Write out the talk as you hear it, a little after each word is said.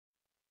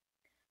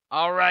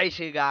Alright,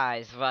 you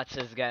guys, what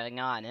is going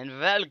on? And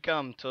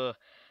welcome to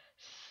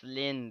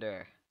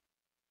Slender.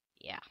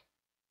 Yeah,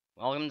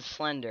 welcome to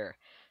Slender.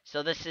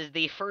 So this is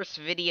the first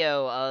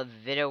video of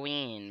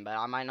Vidoween, but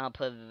I might not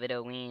put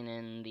Vidoween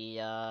in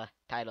the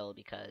title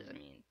because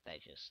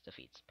that just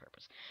defeats the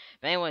purpose.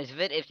 But anyways,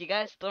 if you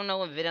guys don't know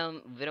what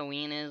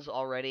Vidoween is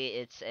already,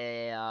 it's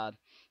a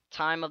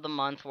time of the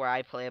month where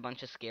I play a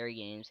bunch of scary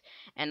games.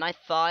 And I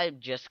thought,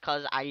 just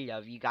cause I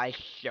love you guys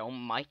so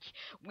much,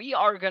 we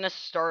are gonna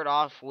start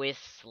off with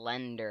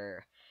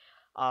Slender.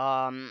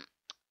 Um,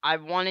 I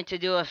wanted to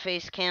do a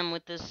face cam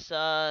with this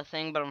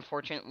thing, but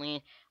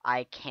unfortunately,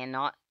 I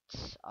cannot.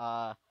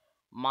 Uh,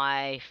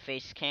 my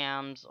face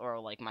cams or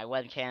like my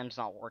webcam's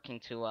not working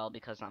too well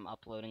because I'm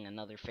uploading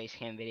another face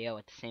cam video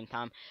at the same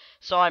time.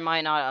 So I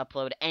might not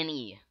upload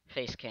any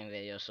face cam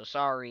video. So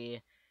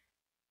sorry.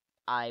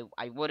 I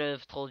would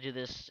have told you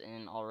this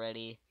in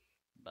already,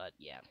 but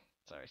yeah,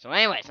 sorry. So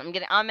anyways, I'm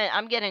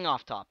getting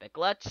off topic.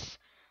 Let's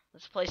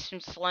play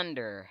some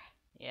Slender.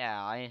 Yeah,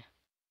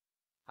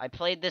 I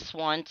played this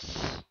once.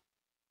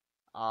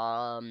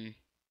 Um,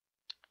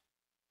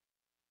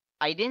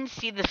 I didn't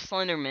see the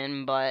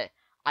Slenderman, but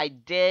I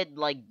did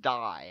like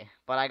die.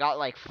 But I got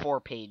like 4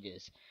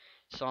 pages,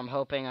 so I'm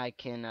hoping I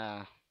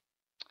can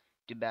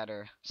do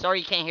better.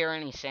 Sorry you can't hear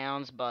any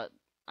sounds, but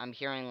I'm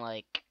hearing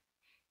like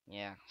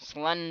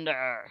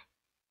Slender.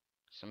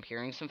 So I'm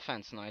hearing some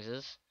fence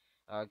noises.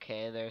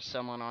 Okay, there's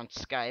someone on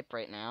Skype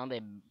right now.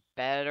 They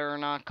better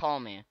not call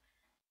me.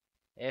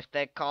 If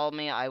they call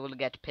me, I will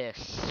get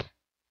pissed.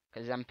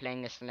 Because I'm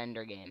playing a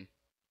Slender game.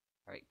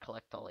 Alright,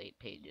 collect all 8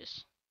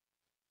 pages.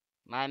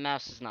 My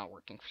mouse is not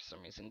working for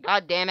some reason.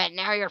 God damn it,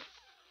 now you're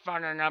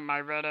fucking up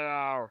my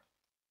video!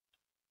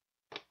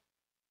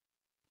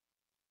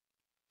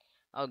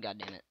 Oh, god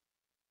damn it.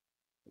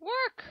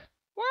 Work!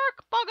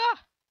 Work, bugger!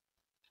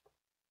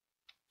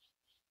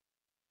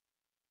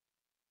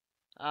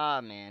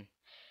 Oh, man.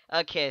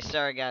 Okay,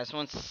 sorry guys,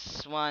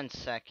 one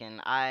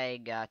second.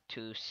 I got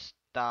to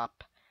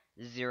stop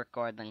the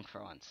recording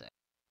for 1 sec.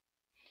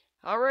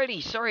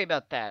 Alrighty, sorry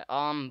about that.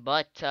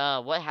 But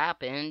what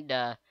happened,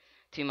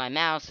 to my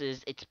mouse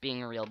is it's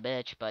being a real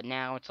bitch, but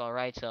now it's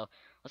alright, so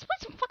let's play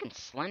some fucking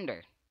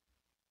Slender.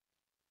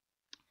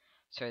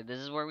 So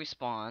this is where we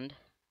spawned.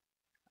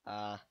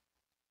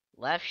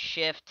 Left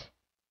shift,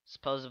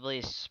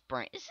 supposedly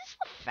sprint. Is this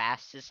the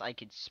fastest I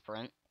could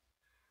sprint?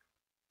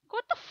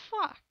 What the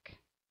fuck?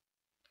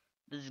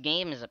 This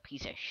game is a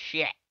piece of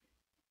shit.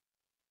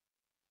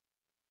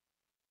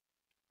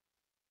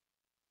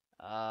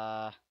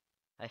 I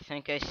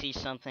think I see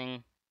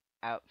something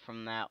out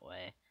from that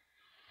way.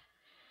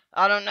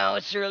 I don't know,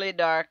 it's really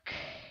dark.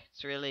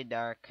 It's really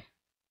dark.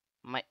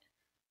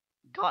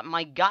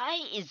 My guy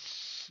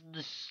is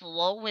the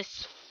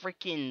slowest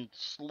freaking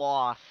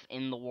sloth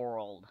in the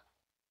world.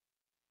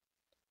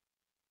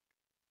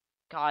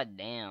 God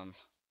damn.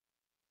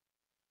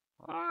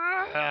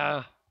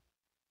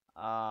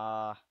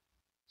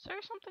 Is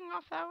there something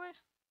off that way?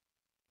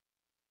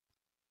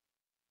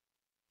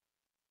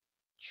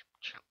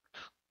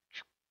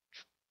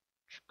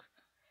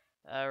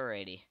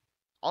 Alrighty.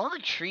 All the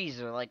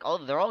trees are like,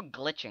 they're all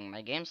glitching.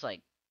 My game's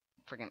like,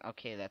 freaking,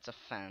 okay, that's a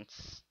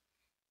fence.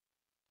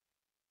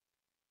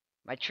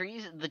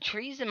 The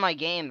trees in my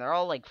game, they're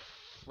all like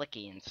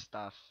flicky and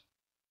stuff.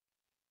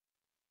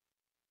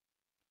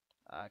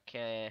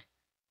 Okay.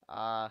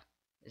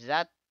 Is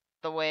that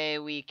the way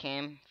we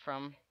came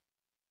from?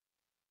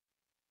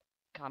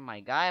 God, my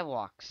guy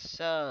walks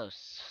so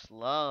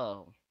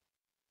slow.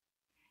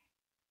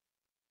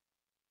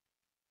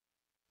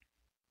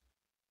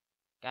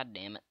 God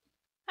damn it.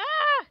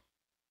 Ah!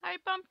 I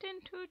bumped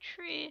into a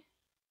tree.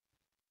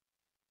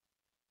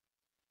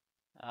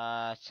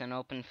 It's an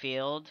open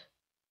field.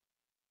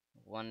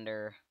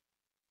 Wonder.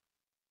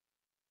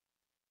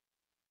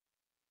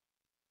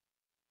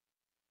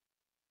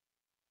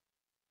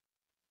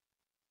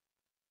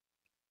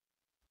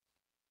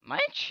 Am I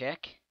a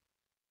chick?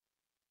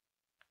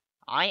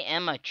 I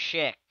am a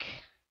chick.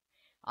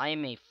 I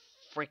am a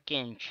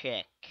freaking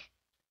chick.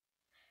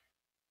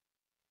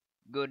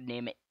 Good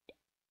name it.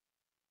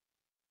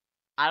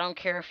 I don't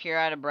care if you're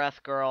out of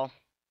breath, girl.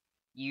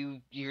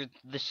 You're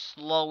the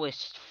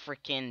slowest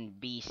freaking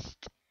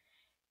beast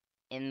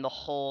in the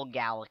whole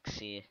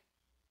galaxy.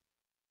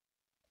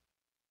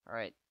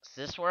 Alright, is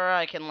this where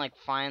I can like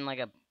find like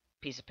a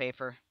piece of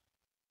paper?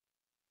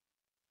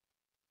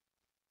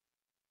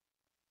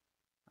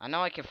 I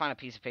know I can find a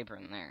piece of paper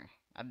in there.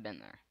 I've been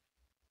there.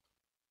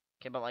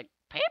 Okay, but like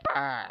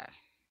paper.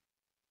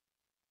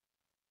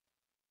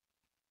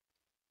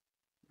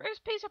 Where's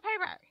piece of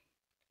paper?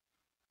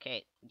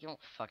 Okay, you know,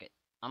 fuck it.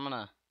 I'm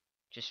gonna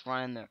just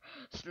run in there.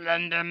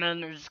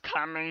 Slenderman is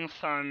coming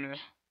for me.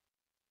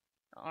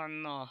 Oh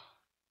no.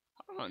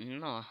 Oh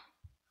no.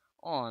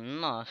 Oh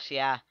no. So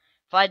yeah,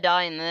 if I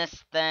die in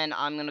this, then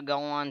I'm gonna go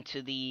on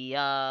to the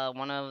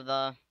one of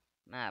the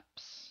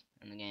maps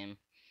in the game.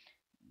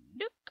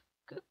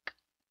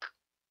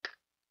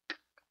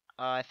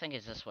 I think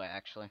it's this way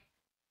actually,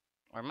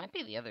 or it might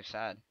be the other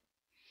side.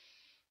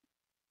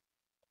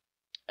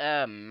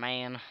 Oh,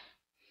 man.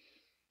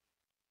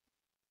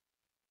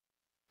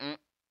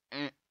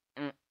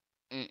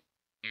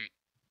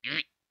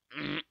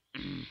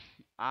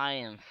 I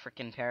am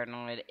freaking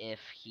paranoid if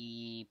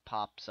he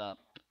pops up.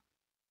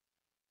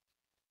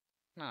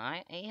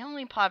 No, he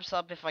only pops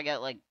up if I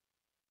get, like,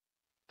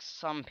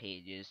 some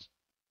pages.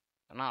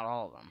 But not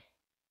all of them.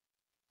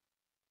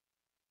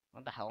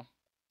 What the hell?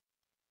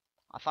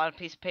 I thought a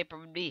piece of paper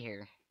would be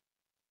here.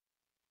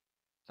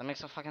 That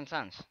makes no fucking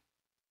sense.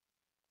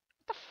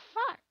 What the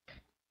fuck?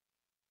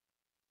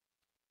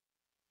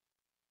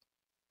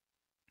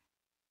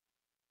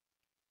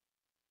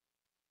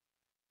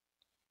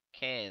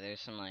 Okay, there's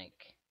some,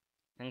 like,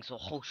 things.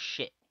 Oh,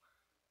 shit.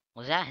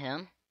 Was that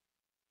him?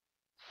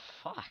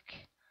 Fuck.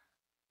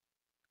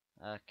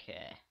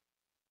 Okay.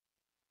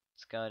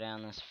 Let's go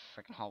down this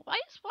freaking hall. Why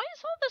is all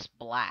this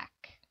black?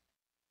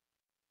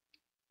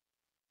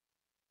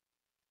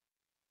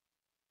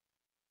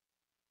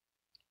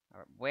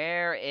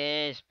 Where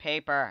is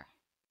paper?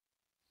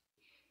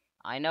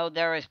 I know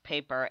there is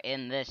paper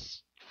in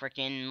this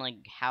freaking,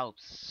 like,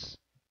 house.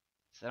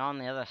 Is it on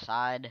the other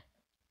side?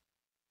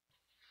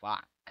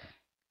 Fuck.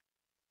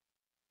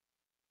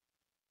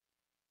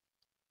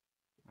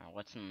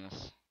 What's in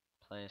this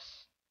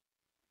place?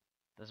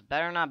 This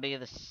better not be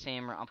the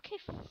same room. Okay,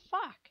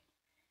 fuck.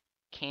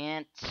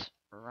 Can't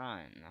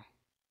run.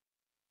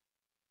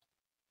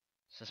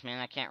 Does this mean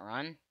I can't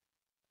run?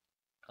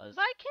 Because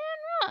I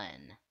can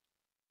run.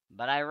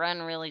 But I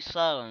run really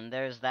slow, and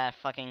there's that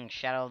fucking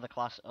Shadow of the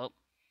Colossus. Oh.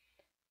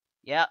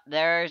 Yep,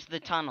 there's the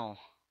tunnel.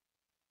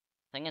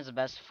 I think it's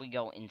best if we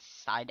go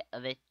inside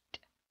of it.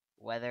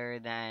 Rather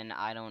than,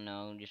 I don't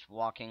know, just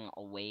walking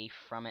away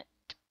from it.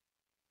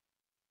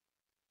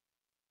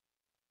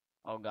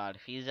 Oh god,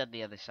 if he's at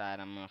the other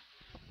side, I'm gonna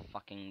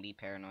fucking be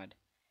paranoid.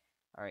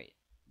 Alright.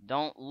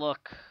 Don't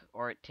look,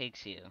 or it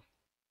takes you.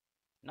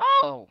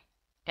 No!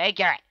 Take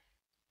it!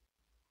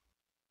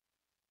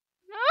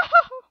 No!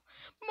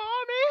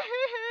 Mommy!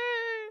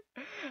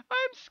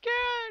 I'm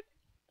scared!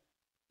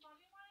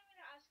 Mommy wanted me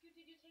to ask you,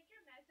 did you take your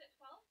meds at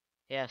 12?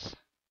 Yes.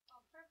 Oh,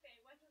 perfect.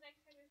 When's the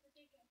next time you have to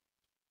take it?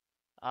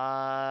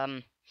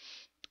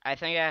 I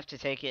think I have to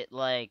take it,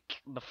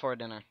 like, before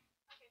dinner.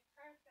 Okay,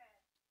 perfect.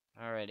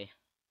 Alrighty.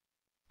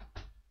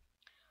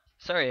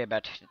 Sorry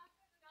about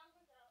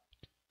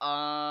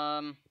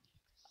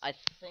I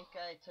think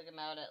I took him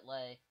out at,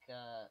 like,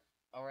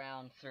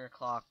 around 3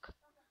 o'clock.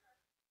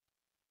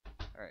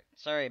 Alright,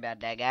 sorry about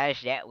that, guys.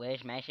 That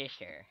was my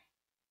sister.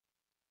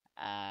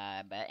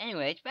 But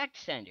anyways, back to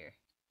Slender.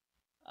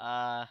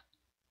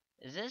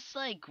 Is this,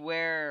 like,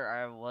 where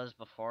I was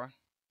before?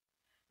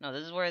 No,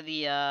 this is where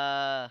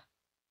the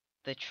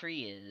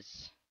tree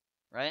is.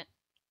 Right?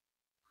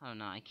 Oh,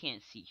 no, I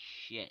can't see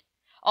shit.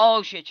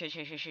 Oh, shit.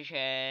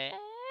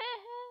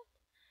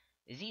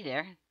 Is he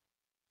there?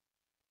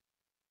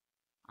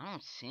 I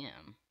don't see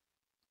him.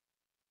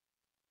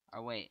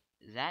 Oh, wait.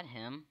 Is that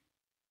him?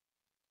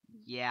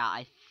 Yeah,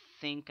 I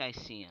think I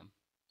see him.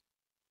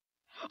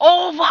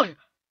 Oh, fuck!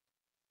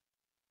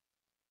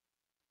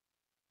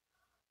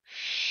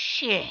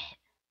 Shit.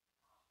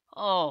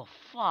 Oh,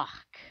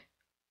 fuck.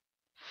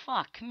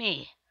 Fuck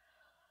me.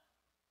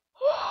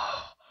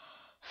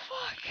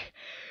 Fuck.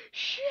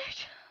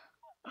 Shit.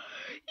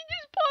 He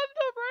just popped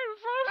up right in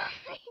front of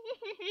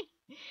me.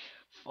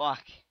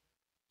 Fuck.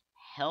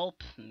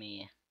 Help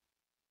me.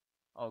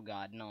 Oh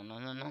god, no.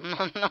 No.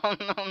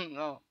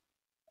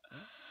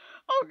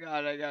 Oh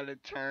god, I gotta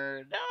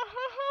turn. No,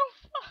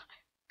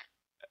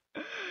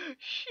 fuck.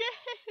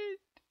 Shit.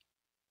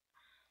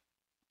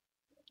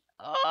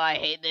 Oh, I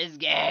hate this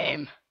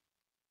game.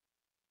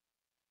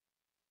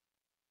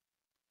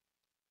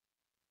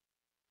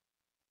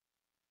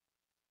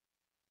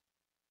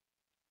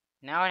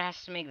 Now it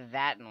has to make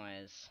that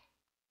noise.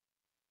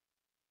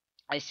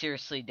 I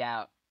seriously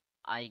doubt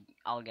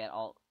I'll get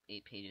all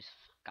 8 pages.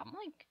 Fuck, I'm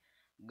like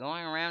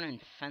going around in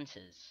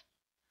fences.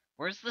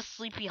 Where's the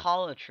Sleepy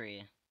Hollow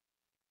tree?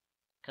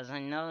 Cause I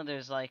know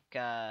there's like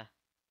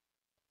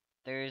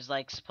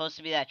supposed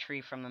to be that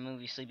tree from the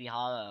movie Sleepy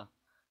Hollow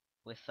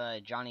with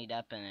Johnny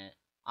Depp in it.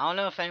 I don't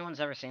know if anyone's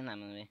ever seen that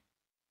movie.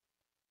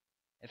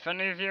 If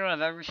any of you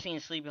have ever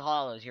seen Sleepy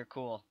Hollows, you're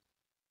cool.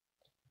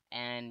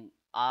 And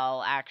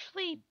I'll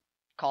actually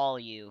call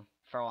you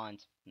for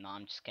once. No,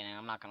 I'm just kidding.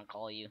 I'm not gonna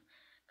call you.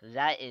 Because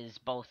that is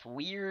both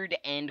weird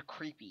and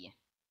creepy.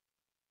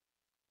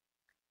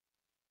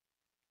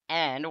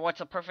 And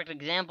what's a perfect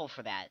example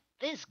for that?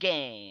 This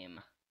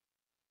game!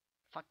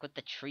 Fuck with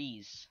the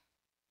trees.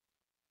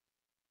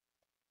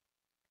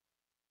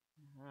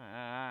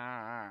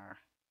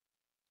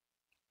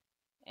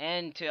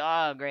 And to,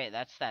 oh great,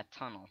 that's that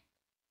tunnel.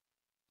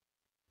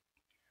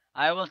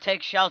 I will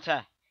take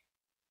shelter.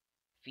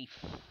 If he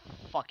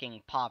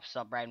fucking pops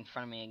up right in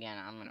front of me again,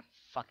 I'm gonna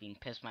fucking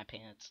piss my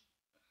pants.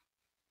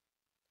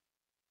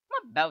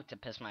 I'm about to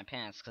piss my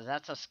pants, because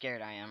that's how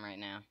scared I am right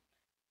now.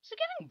 Is it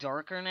getting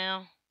darker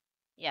now?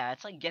 Yeah,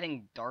 it's like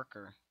getting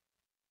darker.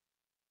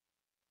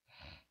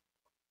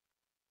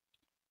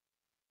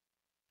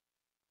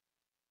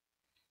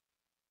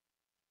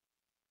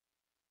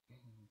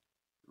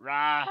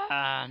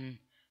 Run!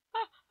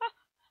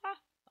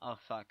 Oh,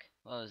 fuck.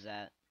 What was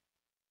that?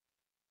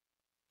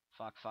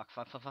 Fuck, fuck,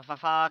 fuck, fuck, fuck, fuck,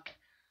 fuck.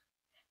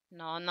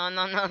 No, no,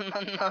 no, no,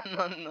 no, no,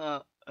 no,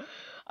 no.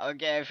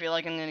 Okay, I feel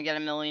like I'm gonna get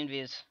 1,000,000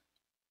 views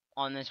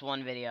on this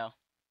one video.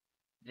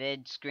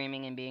 Vid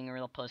screaming and being a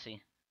real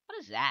pussy. What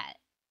is that?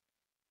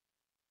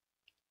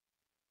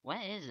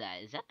 What is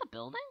that? Is that the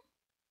building?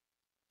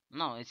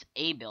 No, it's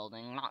a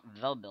building, not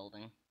the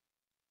building.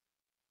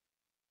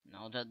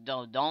 No,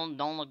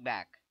 don't look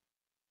back.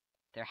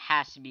 There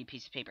has to be a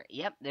piece of paper.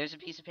 Yep, there's a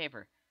piece of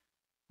paper.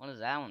 What does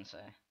that one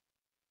say?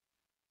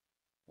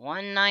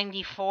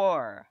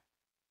 194.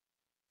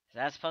 Is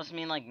that supposed to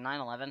mean like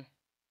 9/11?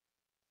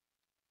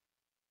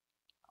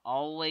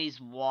 Always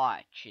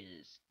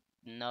watches,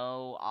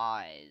 no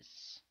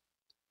eyes.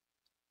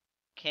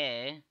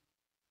 Okay.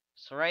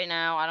 So right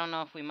now, I don't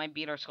know if we might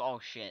beat our score. Oh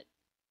shit.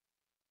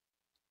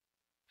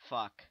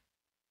 Fuck.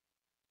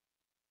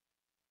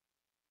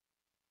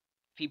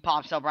 If he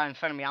pops up right in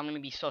front of me, I'm gonna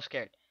be so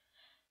scared.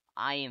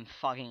 I am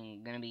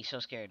fucking gonna be so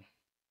scared.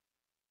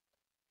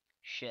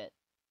 Shit.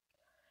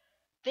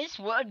 This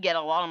would get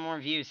a lot more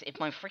views if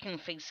my freaking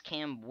face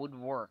cam would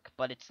work,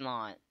 but it's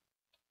not.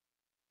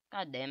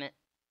 God damn it.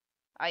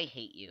 I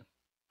hate you.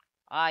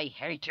 I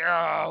hate you!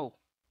 Oh,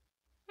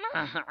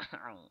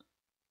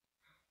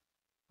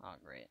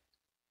 great.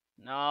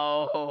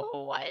 No!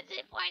 Why does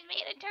it want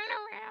me to turn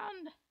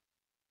around?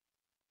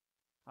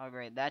 Oh,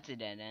 great. That's a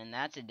dead end.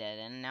 That's a dead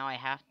end. Now I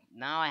have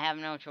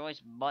no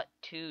choice but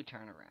to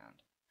turn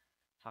around.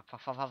 Fuck,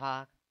 fuck, fuck, fuck,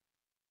 fuck.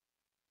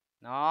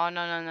 No,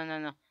 no, no, no, no,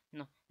 no.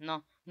 No,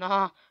 no, no.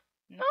 No,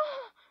 no,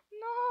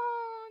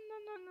 no,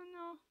 no, no,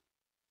 no.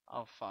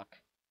 Oh, fuck.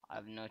 I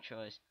have no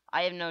choice.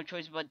 I have no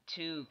choice but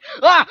to...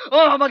 Ah!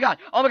 Oh, my God!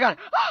 Oh, my God!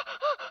 Ah!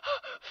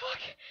 Fuck!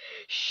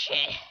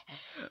 Shit!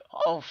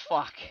 Oh,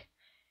 fuck!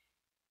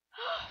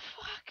 Oh,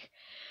 fuck!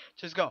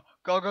 Just go!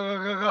 Go, go,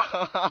 go, go, go!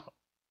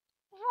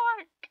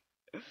 Fuck!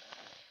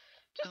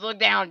 Just look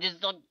down!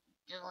 Just look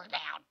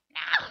down!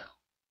 No!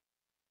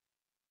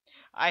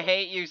 I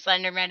hate you,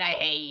 Slenderman! I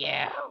hate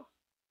you!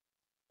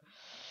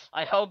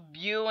 I hope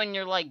you and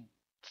your,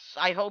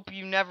 I hope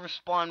you never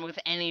spawn with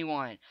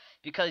anyone,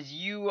 because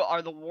you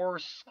are the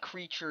worst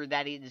creature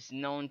that is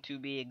known to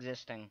be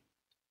existing.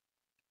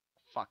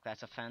 Fuck,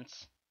 that's a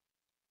fence.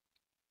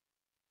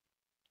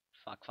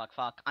 Fuck, fuck,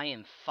 fuck. I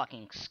am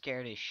fucking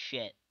scared as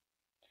shit.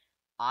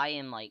 I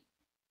am,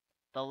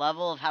 the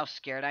level of how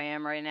scared I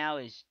am right now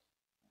is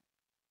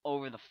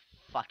over the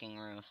fucking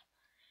roof.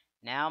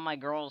 Now my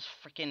girl's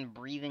freaking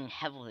breathing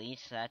heavily,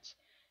 so that's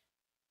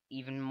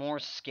even more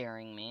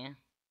scaring me.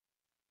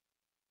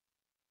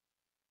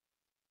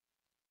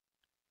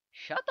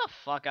 Shut the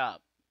fuck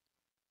up.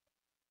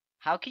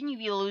 How can you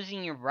be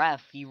losing your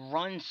breath? You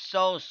run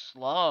so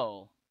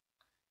slow.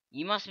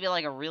 You must be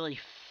like a really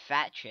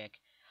fat chick.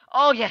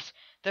 Oh, yes!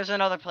 There's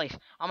another place.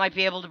 I might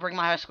be able to bring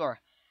my high score.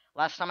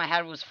 Last time I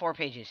had was 4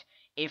 pages.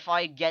 If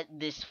I get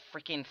this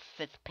freaking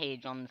 5th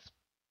page on this...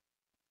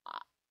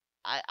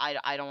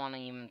 I don't want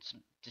to even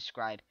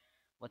describe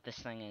what this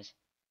thing is.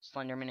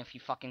 Slenderman, if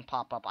you fucking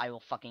pop up, I will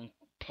fucking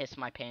piss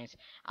my pants.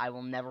 I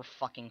will never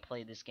fucking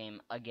play this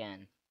game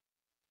again.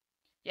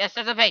 Yes,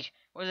 there's a page!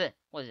 What is it?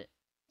 What is it?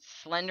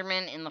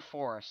 Slenderman in the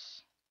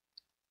forest.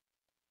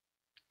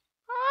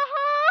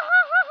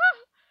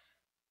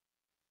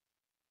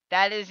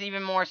 That is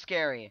even more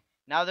scary.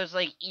 Now there's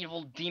like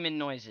evil demon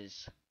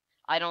noises.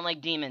 I don't like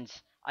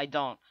demons. I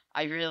don't.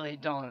 I really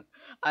don't.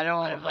 I don't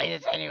want to play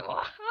this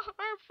anymore.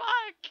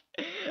 Fuck.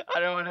 I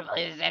don't want to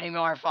play this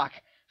anymore. Fuck.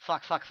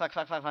 Fuck, fuck, fuck,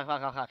 fuck, fuck, fuck,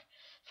 fuck, fuck, fuck.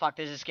 Fuck,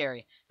 this is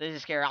scary. This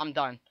is scary. I'm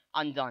done.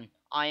 I'm done.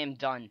 I am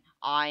done.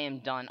 I am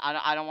done.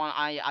 I don't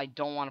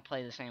want to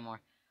play this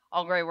anymore.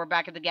 Oh, great. We're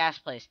back at the gas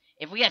place.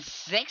 If we get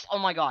 6, oh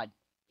my god.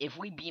 If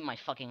we beat my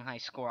fucking high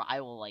score,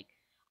 I will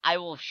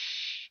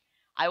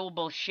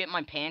both shit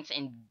my pants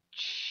and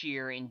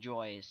cheer in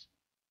joys.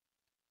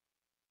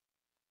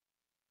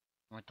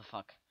 What the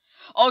fuck?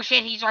 Oh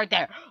shit, he's right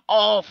there.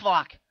 Oh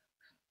fuck.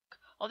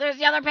 Oh, there's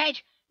the other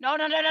page. No,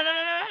 no, no, no, no, no,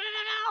 no, no,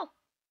 no, no.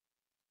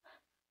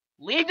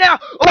 Leave now.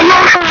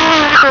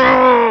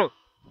 Oh!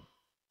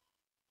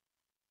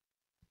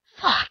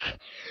 Fuck.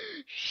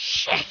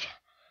 Shit.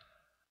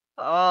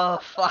 Oh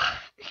fuck.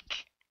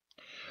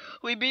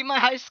 We beat my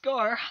high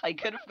score. I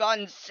could have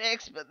gotten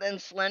 6, but then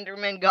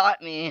Slenderman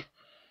got me.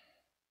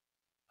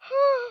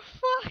 Oh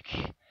fuck.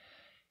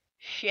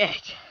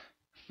 Shit.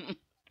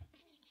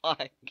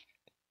 Fuck.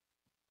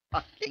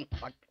 Fucking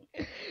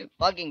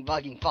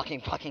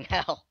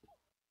hell.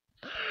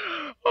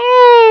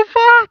 Oh,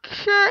 fuck,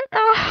 shit.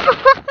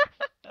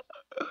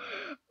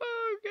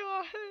 Oh,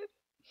 God.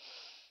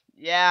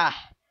 Yeah.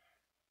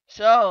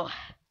 So,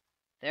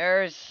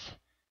 there's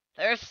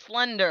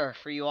Slender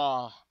for you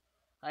all.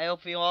 I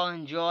hope you all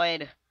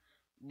enjoyed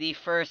the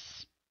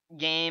first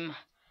game,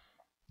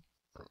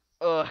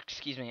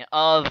 excuse me,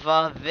 of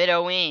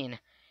Vidoween.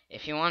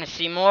 If you want to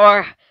see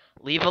more,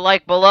 leave a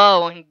like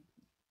below and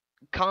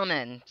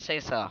comment, say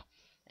so,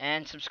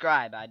 and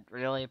subscribe. I'd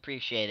really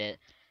appreciate it.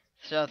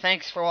 So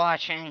thanks for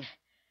watching.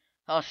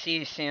 I'll see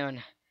you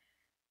soon.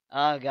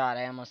 Oh god,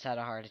 I almost had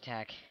a heart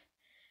attack.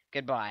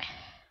 Goodbye.